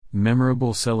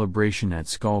Memorable celebration at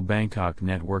Skal Bangkok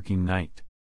Networking Night.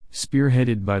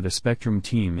 Spearheaded by the Spectrum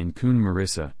team in Kun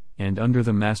Marissa, and under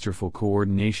the masterful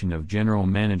coordination of General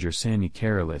Manager Sanny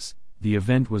Karalis, the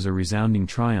event was a resounding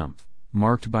triumph,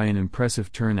 marked by an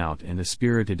impressive turnout and a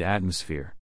spirited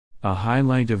atmosphere. A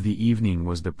highlight of the evening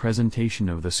was the presentation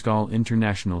of the Skal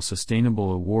International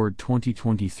Sustainable Award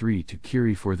 2023 to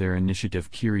Kiri for their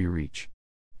initiative Kiri Reach.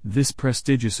 This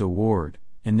prestigious award,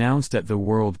 announced at the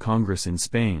World Congress in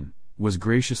Spain, was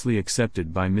graciously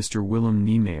accepted by Mr. Willem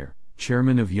Niemeyer,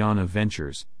 chairman of Yana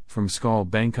Ventures, from Skal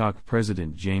Bangkok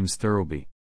President James Thirlby.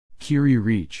 Kiri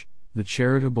Reach, the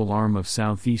charitable arm of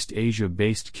Southeast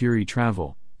Asia-based Kiri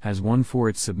Travel, has won for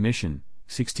its submission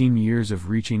 16 years of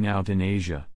reaching out in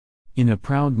Asia. In a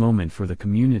proud moment for the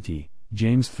community,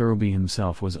 James Thirlby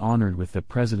himself was honored with the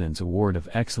President's Award of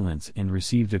Excellence and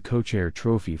received a co-chair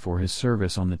trophy for his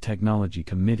service on the Technology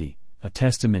Committee, a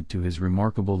testament to his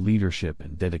remarkable leadership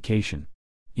and dedication.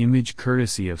 Image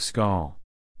courtesy of Skal.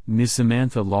 Ms.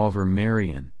 Samantha Lawver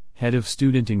Marion, Head of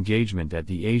Student Engagement at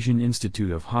the Asian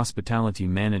Institute of Hospitality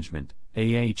Management,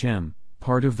 AHM,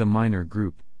 part of the minor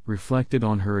group, reflected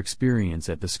on her experience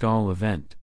at the Skal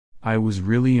event. I was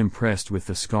really impressed with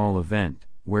the Skal event,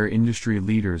 where industry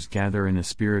leaders gather in a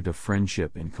spirit of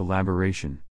friendship and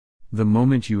collaboration. The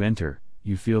moment you enter,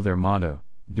 you feel their motto,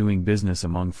 doing business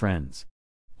among friends.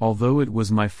 Although it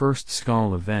was my first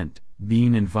Skal event,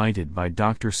 being invited by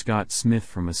Dr. Scott Smith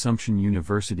from Assumption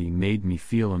University made me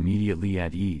feel immediately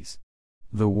at ease.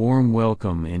 The warm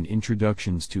welcome and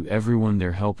introductions to everyone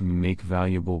there helped me make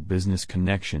valuable business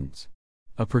connections.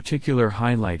 A particular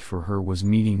highlight for her was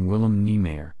meeting Willem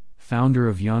Niemeyer, founder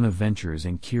of Yana Ventures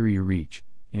and Kiri Reach,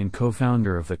 and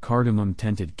co-founder of the Cardamom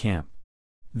Tented Camp.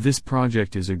 This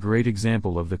project is a great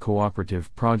example of the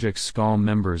cooperative projects Skal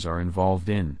members are involved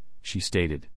in, she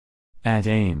stated. At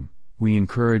AIM, we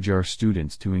encourage our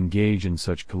students to engage in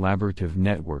such collaborative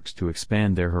networks to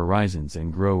expand their horizons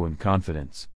and grow in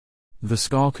confidence. The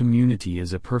Skal community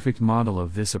is a perfect model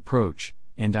of this approach,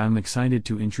 and I'm excited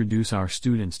to introduce our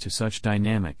students to such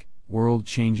dynamic,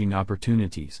 world-changing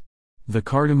opportunities. The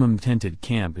Cardamom Tented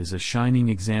Camp is a shining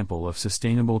example of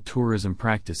sustainable tourism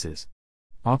practices.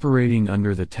 Operating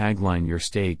under the tagline "Your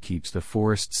stay keeps the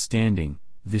forests standing,"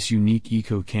 this unique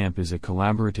eco-camp is a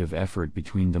collaborative effort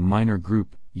between the minor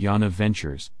group, Yana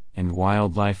Ventures, and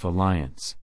Wildlife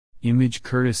Alliance. Image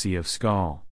courtesy of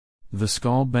Skal. The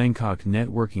Skal Bangkok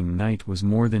Networking Night was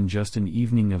more than just an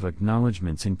evening of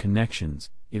acknowledgements and connections,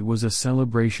 it was a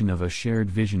celebration of a shared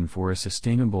vision for a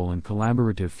sustainable and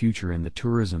collaborative future in the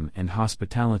tourism and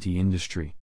hospitality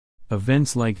industry.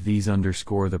 Events like these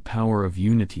underscore the power of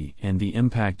unity and the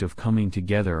impact of coming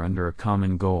together under a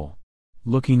common goal.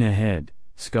 Looking ahead,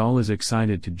 Skal is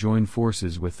excited to join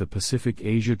forces with the Pacific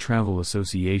Asia Travel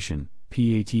Association,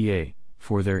 PATA,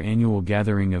 for their annual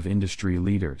gathering of industry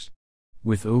leaders.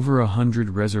 With over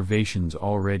 100 reservations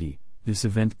already, this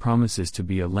event promises to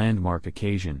be a landmark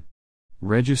occasion.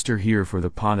 Register here for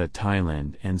the PATA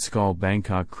Thailand and Skal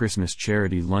Bangkok Christmas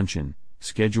Charity Luncheon,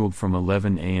 scheduled from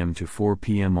 11 a.m. to 4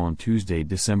 p.m. on Tuesday,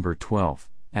 December 12,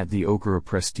 at the Okura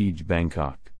Prestige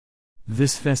Bangkok.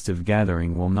 This festive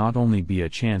gathering will not only be a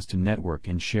chance to network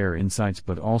and share insights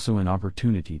but also an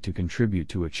opportunity to contribute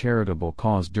to a charitable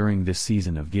cause during this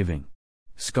season of giving.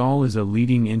 Skal is a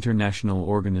leading international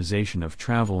organization of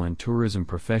travel and tourism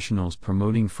professionals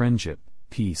promoting friendship,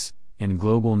 peace, and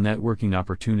global networking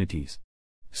opportunities.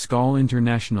 Skal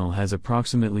International has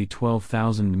approximately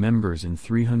 12,000 members in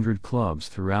 300 clubs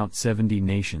throughout 70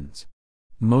 nations.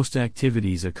 Most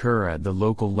activities occur at the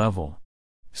local level.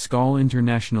 Skal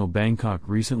International Bangkok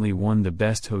recently won the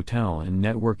Best Hotel and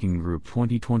Networking Group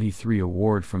 2023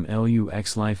 award from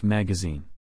LUX Life magazine.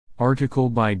 Article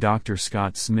by Dr.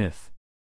 Scott Smith.